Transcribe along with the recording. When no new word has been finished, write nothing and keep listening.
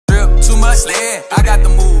what? Sled, I got the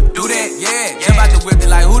move. Do that, yeah. Jump out the whip, it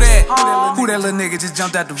like who that? Who that little nigga just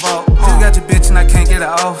jumped out the vault? Just got your bitch and I can't get her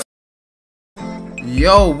off.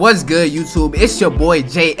 Yo, what's good, YouTube? It's your boy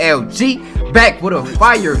JLG back with a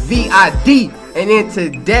fire VID. And in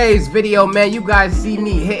today's video, man, you guys see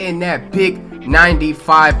me hitting that big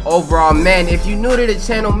 95 overall. Man, if you're new to the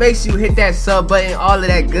channel, make sure you hit that sub button, all of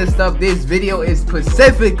that good stuff. This video is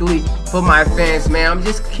specifically for my fans, man. I'm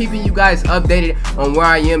just keeping you guys updated on where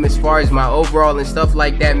I am as far as my overall and stuff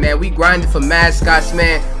like that, man. We grinding for mascots,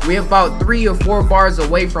 man. We about 3 or 4 bars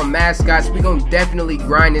away from mascots. We gonna definitely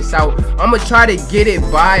grind this out. I'm gonna try to get it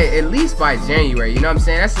by at least by January, you know what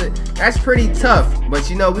I'm saying? That's pretty tough, but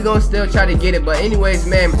you know, we gonna still try to get it. But anyways,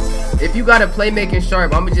 man, if you got a playmaking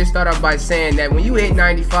sharp, I'm gonna just start off by saying that when you hit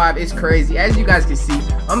 95, it's crazy. As you guys can see,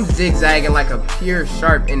 I'm zigzagging like a pure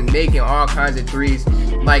sharp and making all kinds of threes.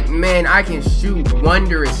 Like, man, I can shoot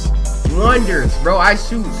wonders, bro. I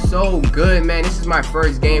shoot so good, man. This is my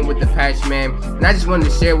first game with the patch, man, and I just wanted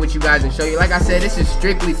to share with you guys and show you. Like I said, this is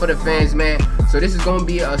strictly for the fans, man. So this is gonna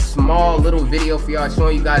be a small little video for y'all,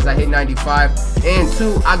 showing you guys I hit 95. And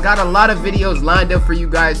 2, I got a lot of videos lined up for you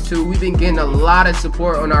guys too. We've been getting a lot of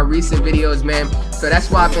support on our recent videos, man. So that's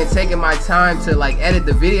why I've been taking my time to like edit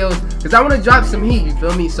the videos, because I want to drop some heat, you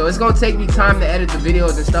feel me? So it's gonna take me time to edit the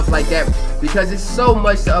videos and stuff like that, because it's so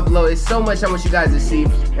much to upload. It's so much I want you guys to see,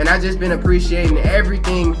 and I just been appreciating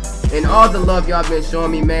everything and all the love y'all been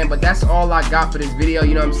showing me, man. But that's all I got for this video,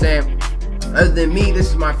 you know what I'm saying? Other than me, this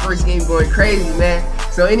is my first game going crazy, man.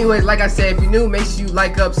 So anyways, like I said, if you're new, make sure you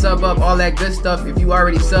like up, sub up, all that good stuff. If you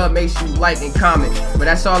already sub, make sure you like and comment. But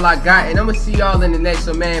that's all I got, and I'm gonna see y'all in the next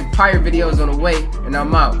one, man. Fire videos on the way, and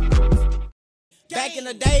I'm out. Back in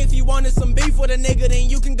the day, if you wanted some beef with a nigga, then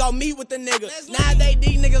you can go meet with the nigga. Nowadays,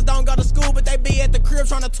 these niggas don't go to school, but they be at the crib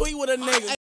trying to tweet with a nigga.